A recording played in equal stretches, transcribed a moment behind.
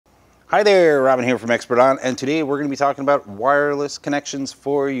Hi there, Robin here from Expert On, and today we're going to be talking about wireless connections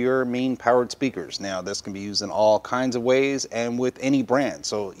for your main powered speakers. Now, this can be used in all kinds of ways and with any brand.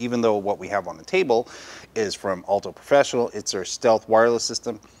 So even though what we have on the table is from Alto Professional, it's their stealth wireless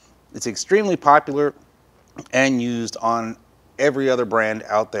system. It's extremely popular and used on every other brand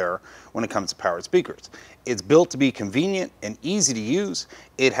out there when it comes to powered speakers. It's built to be convenient and easy to use.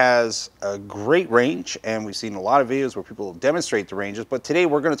 It has a great range, and we've seen a lot of videos where people demonstrate the ranges, but today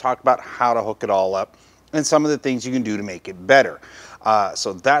we're going to talk about how to hook it all up and some of the things you can do to make it better.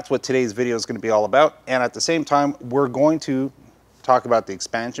 So that's what today's video is going to be all about, and at the same time we're going to talk about the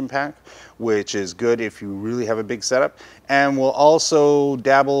expansion pack, which is good if you really have a big setup, and we'll also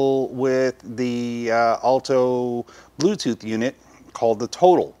dabble with the Alto Bluetooth unit called the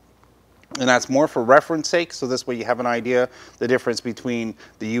Total. And that's more for reference sake, so this way you have an idea the difference between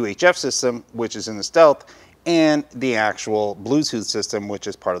the UHF system, which is in the Stealth, and the actual Bluetooth system, which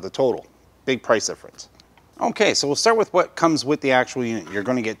is part of the Total. Big price difference. Okay, so we'll start with what comes with the actual unit. You're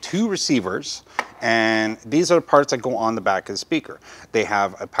going to get two receivers, and these are the parts that go on the back of the speaker. They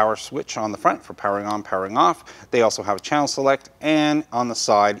have a power switch on the front for powering on, powering off. They also have a channel select, and on the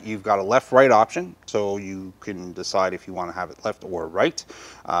side you've got a left-right option, so you can decide if you want to have it left or right.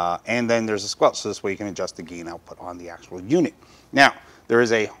 And then there's a squelch, so this way you can adjust the gain output on the actual unit. Now, there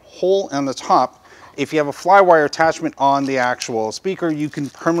is a hole on the top. If you have a flywire attachment on the actual speaker, you can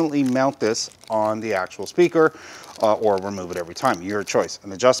permanently mount this on the actual speaker or remove it every time, your choice.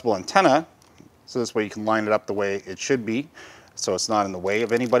 An adjustable antenna, so this way you can line it up the way it should be, so it's not in the way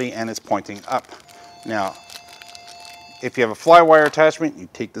of anybody and it's pointing up. Now, if you have a flywire attachment, you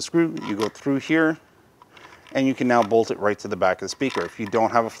take the screw, you go through here, and you can now bolt it right to the back of the speaker. If you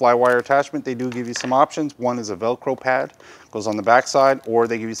don't have a flywire attachment, they do give you some options. One is a Velcro pad, goes on the back side, or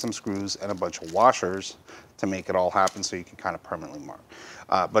they give you some screws and a bunch of washers to make it all happen so you can kind of permanently mark.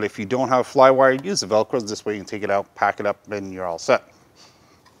 But if you don't have a flywire, use the Velcro. This way you can take it out, pack it up, and you're all set.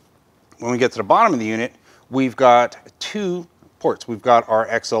 When we get to the bottom of the unit, we've got two ports. We've got our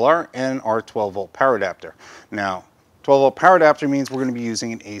XLR and our 12-volt power adapter. Now, 12-volt power adapter means we're going to be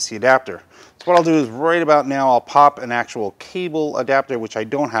using an AC adapter. So what I'll do is right about now I'll pop an actual cable adapter, which I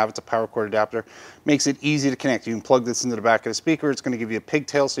don't have. It's a power cord adapter. Makes it easy to connect. You can plug this into the back of the speaker. It's going to give you a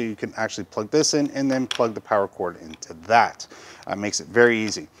pigtail so you can actually plug this in and then plug the power cord into that. Makes it very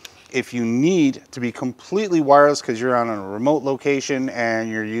easy. If you need to be completely wireless because you're on a remote location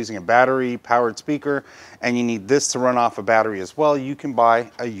and you're using a battery powered speaker and you need this to run off a battery as well, you can buy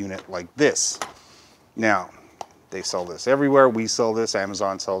a unit like this. Now, they sell this everywhere. We sell this.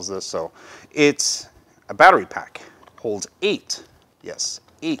 Amazon sells this. So it's a battery pack. Holds 8, yes,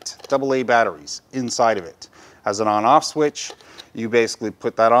 8 AA batteries inside of it. Has an on-off switch. You basically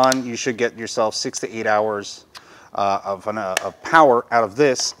put that on. You should get yourself 6 to 8 hours of power out of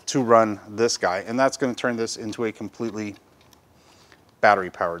this to run this guy. And that's going to turn this into a completely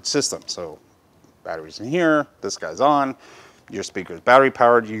battery-powered system. So batteries in here. This guy's on. Your speaker is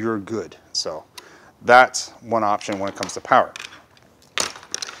battery-powered. You're good. So that's one option when it comes to power.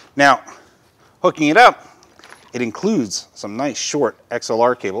 Now, hooking it up, it includes some nice short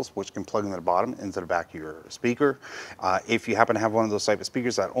XLR cables, which can plug into the bottom, into the back of your speaker. If you happen to have one of those type of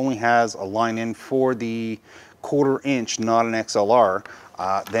speakers that only has a line in for the 1/4 inch, not an XLR,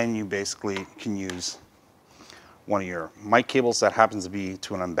 then you basically can use one of your mic cables that happens to be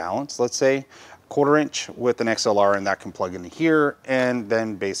to an unbalance, let's say, 1/4 inch with an XLR, and that can plug into here and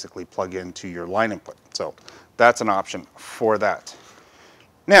then basically plug into your line input. So that's an option for that.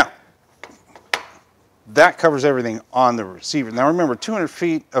 Now, that covers everything on the receiver. Now remember, 200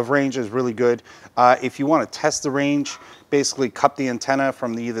 feet of range is really good. If you want to test the range, basically cup the antenna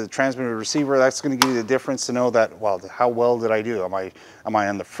from either the transmitter or receiver. That's going to give you the difference to know that, well, how well did I do? Am I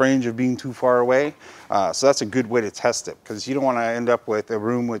on the fringe of being too far away? So that's a good way to test it, because you don't want to end up with a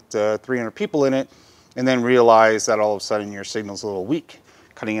room with 300 people in it and then realize that all of a sudden your signal's a little weak,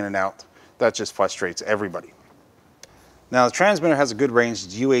 cutting in and out. That just frustrates everybody. Now the transmitter has a good range.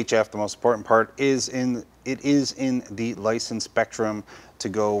 It's UHF. The most important part is in the licensed spectrum to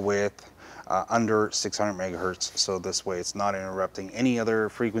go with under 600 megahertz. So this way it's not interrupting any other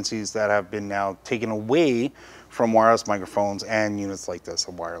frequencies that have been now taken away from wireless microphones and units like this,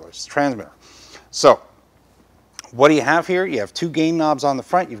 a wireless transmitter. So what do you have here? You have two gain knobs on the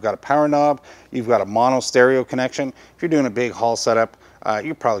front. You've got a power knob. You've got a mono stereo connection. If you're doing a big hall setup,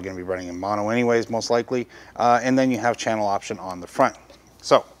 you're probably going to be running in mono anyways, most likely. And then you have channel option on the front.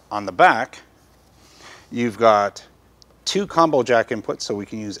 So on the back, you've got two combo jack inputs, so we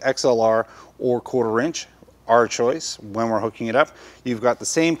can use XLR or 1/4 inch, our choice when we're hooking it up. You've got the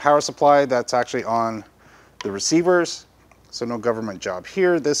same power supply that's actually on the receivers, So no government job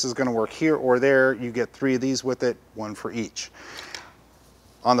here. This is going to work here or there. You get 3 of these with it, 1 for each.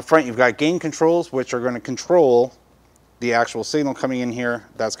 On the front, you've got gain controls, which are going to control the actual signal coming in here.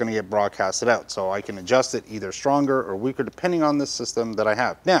 That's going to get broadcasted out. So I can adjust it either stronger or weaker depending on the system that I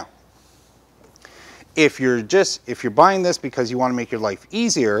have. Now, if you're buying this because you want to make your life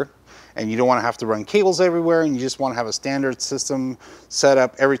easier and you don't want to have to run cables everywhere and you just want to have a standard system set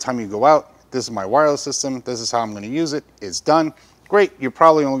up every time you go out, this is my wireless system, this is how I'm going to use it, it's done. Great, you're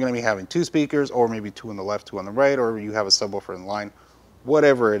probably only going to be having 2 speakers, or maybe 2 on the left, 2 on the right, or you have a subwoofer in line,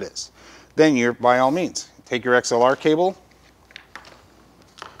 whatever it is. Then you're, by all means, take your XLR cable,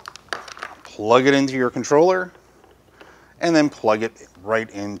 plug it into your controller, and then plug it right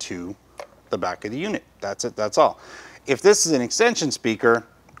into the back of the unit. That's it, that's all. If this is an extension speaker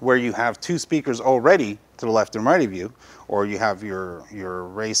where you have 2 speakers already to the left and right of you, or you have your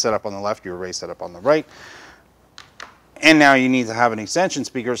array set up on the left, your array set up on the right, and now you need to have an extension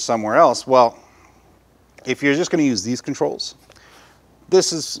speaker somewhere else, well, if you're just going to use these controls,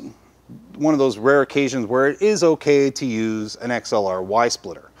 this is one of those rare occasions where it is okay to use an XLR Y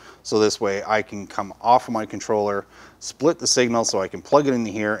splitter. So this way I can come off of my controller, split the signal so I can plug it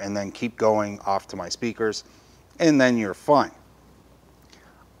into here and then keep going off to my speakers, and then you're fine.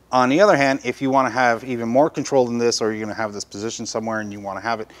 On the other hand, if you want to have even more control than this, or you're going to have this position somewhere and you want to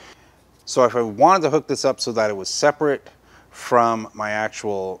have it. So if I wanted to hook this up so that it was separate from my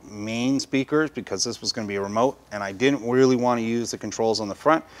actual main speakers, because this was going to be a remote and I didn't really want to use the controls on the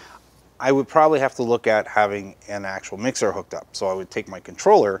front, I would probably have to look at having an actual mixer hooked up. So I would take my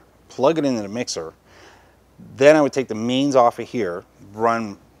controller, plug it into the mixer, then I would take the mains off of here,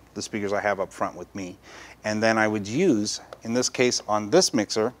 run the speakers I have up front with me, and then I would use, in this case on this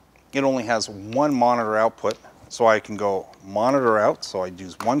mixer, it only has 1 monitor output, so I can go monitor out, so I'd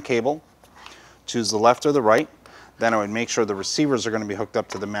use 1 cable, choose the left or the right, then I would make sure the receivers are going to be hooked up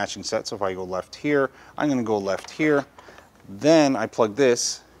to the matching set. So if I go left here, I'm going to go left here, then I plug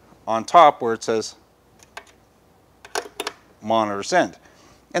this on top where it says monitor send.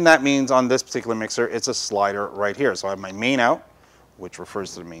 And that means on this particular mixer, it's a slider right here. So I have my main out, which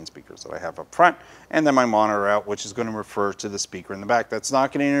refers to the main speakers that I have up front, and then my monitor out, which is going to refer to the speaker in the back. That's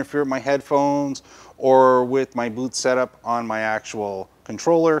not going to interfere with my headphones or with my boot setup on my actual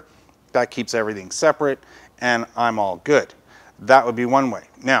controller. That keeps everything separate, and I'm all good. That would be one way.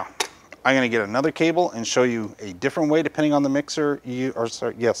 Now, I'm going to get another cable and show you a different way depending on the mixer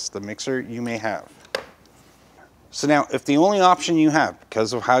the mixer you may have. So now, if the only option you have,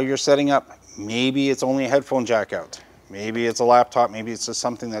 because of how you're setting up, maybe it's only a headphone jack out, maybe it's a laptop, maybe it's just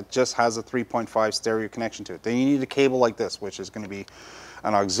something that just has a 3.5 stereo connection to it, then you need a cable like this, which is going to be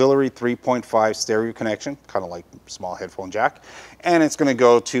an auxiliary 3.5 stereo connection, kind of like small headphone jack, and it's going to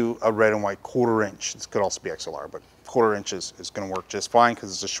go to a red and white 1/4 inch. This could also be XLR, but 1/4 inch is going to work just fine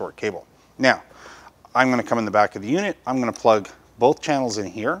because it's a short cable. Now, I'm going to come in the back of the unit, I'm going to plug both channels in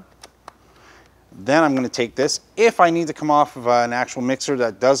here, then I'm going to take this. If I need to come off of an actual mixer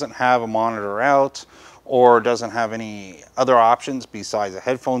that doesn't have a monitor out or doesn't have any other options besides a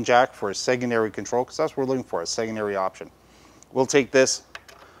headphone jack for a secondary control, because that's what we're looking for, a secondary option, we'll take this,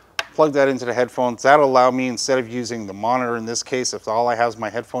 plug that into the headphones. That'll allow me, instead of using the monitor in this case, if all I have is my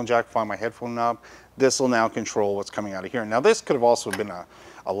headphone jack, find my headphone knob, this will now control what's coming out of here. Now this could have also been a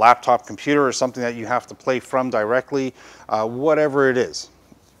laptop computer or something that you have to play from directly, whatever it is.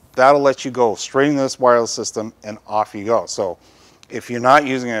 That'll let you go straight into this wireless system and off you go. So if you're not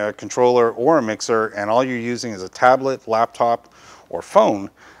using a controller or a mixer and all you're using is a tablet, laptop, or phone,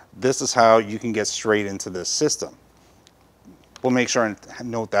 this is how you can get straight into this system. We'll make sure and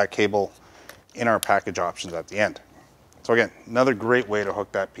note that cable in our package options at the end. So again, another great way to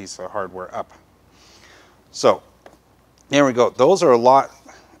hook that piece of hardware up. So there we go. Those are a lot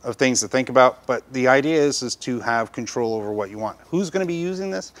of things to think about, but the idea is to have control over what you want. Who's going to be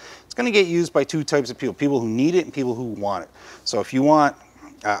using this? It's going to get used by 2 types of people: people who need it and people who want it. So if you want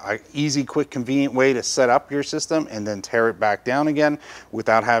an easy, quick, convenient way to set up your system and then tear it back down again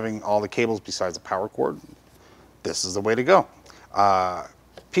without having all the cables besides the power cord, this is the way to go.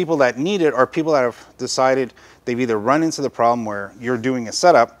 People that need it are people that have decided they've either run into the problem where you're doing a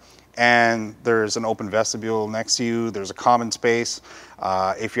setup and there's an open vestibule next to you, there's a common space.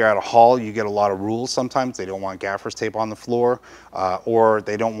 If you're at a hall, you get a lot of rules sometimes. They don't want gaffer's tape on the floor, or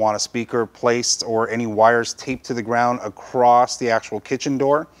they don't want a speaker placed or any wires taped to the ground across the actual kitchen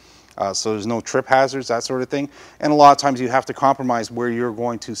door. So there's no trip hazards, that sort of thing. And a lot of times you have to compromise where you're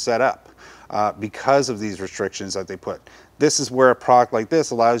going to set up because of these restrictions that they put. This is where a product like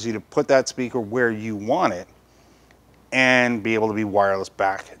this allows you to put that speaker where you want it and be able to be wireless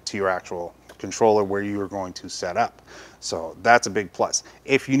back to your actual controller where you are going to set up. So that's a big plus.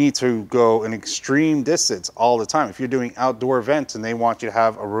 If you need to go an extreme distance all the time, if you're doing outdoor events and they want you to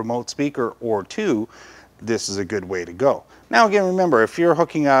have a remote speaker or two, this is a good way to go. Now again, remember, if you're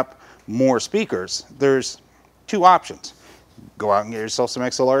hooking up more speakers, there's two options. Go out and get yourself some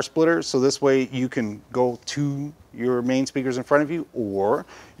XLR splitters, so this way you can go to your main speakers in front of you, or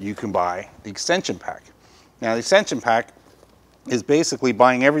you can buy the extension pack. Now the extension pack is basically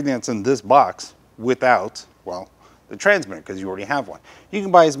buying everything that's in this box without, well, the transmitter, because you already have one. You can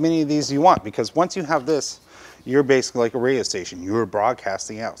buy as many of these as you want, because once you have this, you're basically like a radio station. You're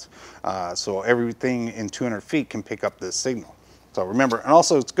broadcasting out. So everything in 200 feet can pick up this signal. So remember, and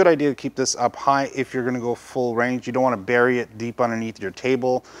also it's a good idea to keep this up high if you're going to go full range. You don't want to bury it deep underneath your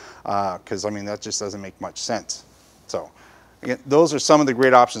table, because I mean that just doesn't make much sense. So again, those are some of the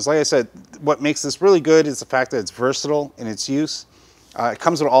great options. Like I said, what makes this really good is the fact that it's versatile in its use. It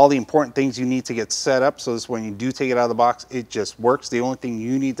comes with all the important things you need to get set up, so this when you do take it out of the box, it just works. The only thing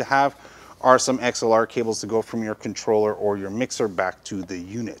you need to have are some XLR cables to go from your controller or your mixer back to the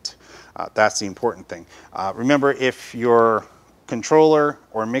unit. That's the important thing. Remember, if your controller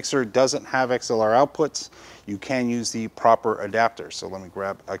or mixer doesn't have XLR outputs, you can use the proper adapter. So let me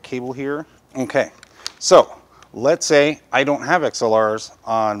grab a cable here. Okay, so let's say I don't have XLRs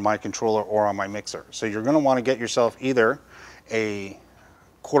on my controller or on my mixer. So you're going to want to get yourself either a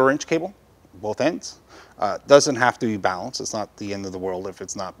 1/4 inch cable, both ends. Doesn't have to be balanced. It's not the end of the world if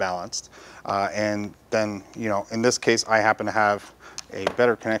it's not balanced. And then, you know, in this case, I happen to have a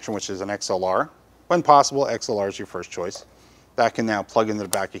better connection, which is an XLR. When possible, XLR is your first choice. That can now plug into the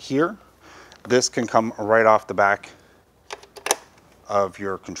back of here. This can come right off the back of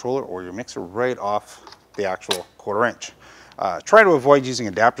your controller or your mixer, right off the actual 1/4 inch. Try to avoid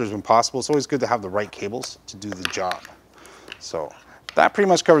using adapters when possible. It's always good to have the right cables to do the job. So that pretty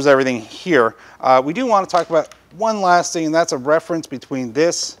much covers everything here. We do want to talk about one last thing, and that's a reference between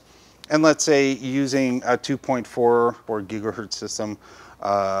this and, let's say, using a 2.4 gigahertz system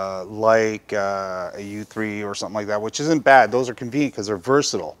like a U3 or something like that, which isn't bad. Those are convenient because they're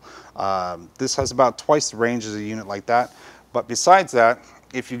versatile. This has about twice the range as a unit like that. But besides that,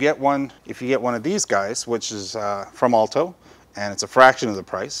 if you get one of these guys, which is from Alto, and it's a fraction of the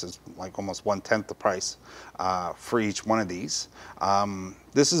price, it's like almost 1/10 the price for each one of these.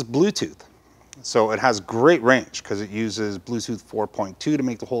 This is Bluetooth. So it has great range because it uses Bluetooth 4.2 to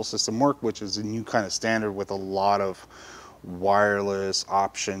make the whole system work, which is a new kind of standard with a lot of wireless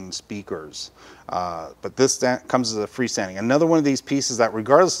option speakers. But this comes as a freestanding. Another one of these pieces that,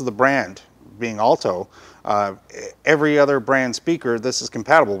 regardless of the brand, being Alto, every other brand speaker this is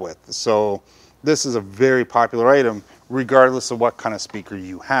compatible with. So this is a very popular item regardless of what kind of speaker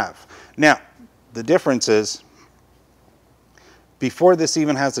you have. Now, the difference is, before this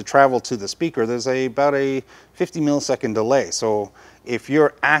even has to travel to the speaker, there's about a 50 millisecond delay. So if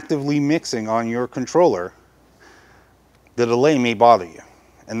you're actively mixing on your controller, the delay may bother you,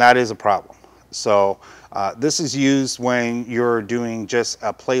 and that is a problem. So this is used when you're doing just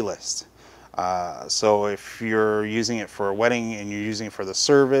a playlist. So if you're using it for a wedding and you're using it for the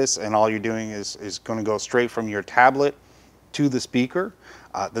service, and all you're doing is going to go straight from your tablet to the speaker,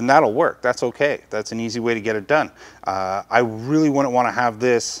 then that'll work. That's okay. That's an easy way to get it done. I really wouldn't want to have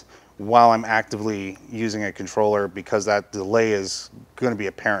this while I'm actively using a controller, because that delay is going to be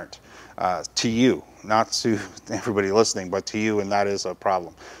apparent to you, not to everybody listening, but to you, and that is a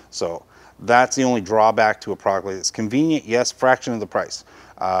problem. So that's the only drawback to a product like this. It's convenient, yes, fraction of the price.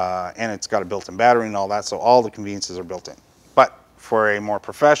 And it's got a built-in battery and all that, so all the conveniences are built in. But for a more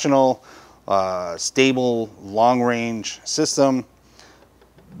professional, stable, long-range system,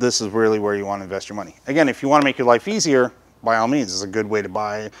 this is really where you want to invest your money. Again, if you want to make your life easier, by all means, it's a good way to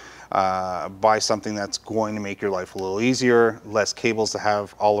buy something that's going to make your life a little easier, less cables to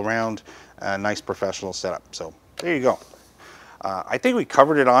have all around, a nice professional setup. So there you go. I think we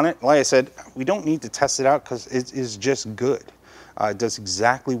covered it on it. Like I said, we don't need to test it out because it is just good. It does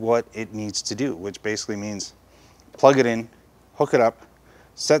exactly what it needs to do, which basically means plug it in, hook it up,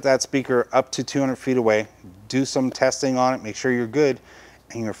 set that speaker up to 200 feet away, do some testing on it, make sure you're good,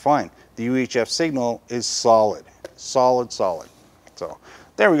 and you're fine. The UHF signal is solid, solid, solid. So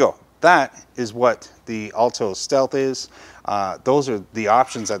there we go. That is what the Alto Stealth is. Those are the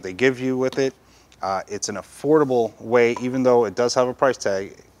options that they give you with it. It's an affordable way, even though it does have a price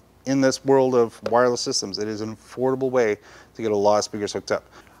tag. In this world of wireless systems, it is an affordable way to get a lot of speakers hooked up.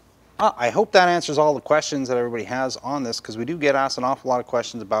 I hope that answers all the questions that everybody has on this, because we do get asked an awful lot of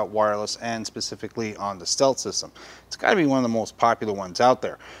questions about wireless and specifically on the Stealth system. It's got to be one of the most popular ones out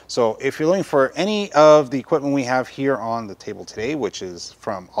there. So if you're looking for any of the equipment we have here on the table today, which is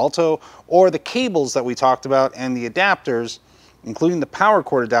from Alto, or the cables that we talked about and the adapters, including the power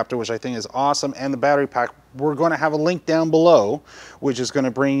cord adapter, which I think is awesome, and the battery pack, we're going to have a link down below, which is going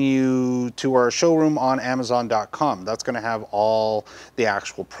to bring you to our showroom on Amazon.com. That's going to have all the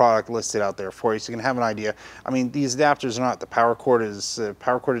actual product listed out there for you, so you can have an idea. I mean, these adapters are not, the power cord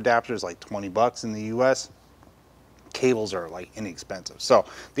adapter is like 20 bucks in the US. Cables are like inexpensive. So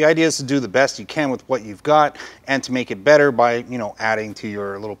the idea is to do the best you can with what you've got and to make it better by, you know, adding to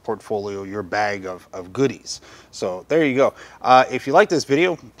your little portfolio, your bag of goodies. So there you go. If you like this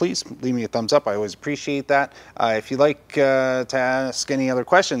video, please leave me a thumbs up. I always appreciate that. If you'd like to ask any other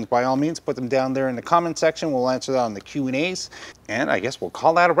questions, by all means, put them down there in the comment section. We'll answer that on the Q&As. And I guess we'll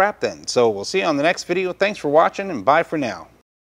call that a wrap then. So we'll see you on the next video. Thanks for watching, and bye for now.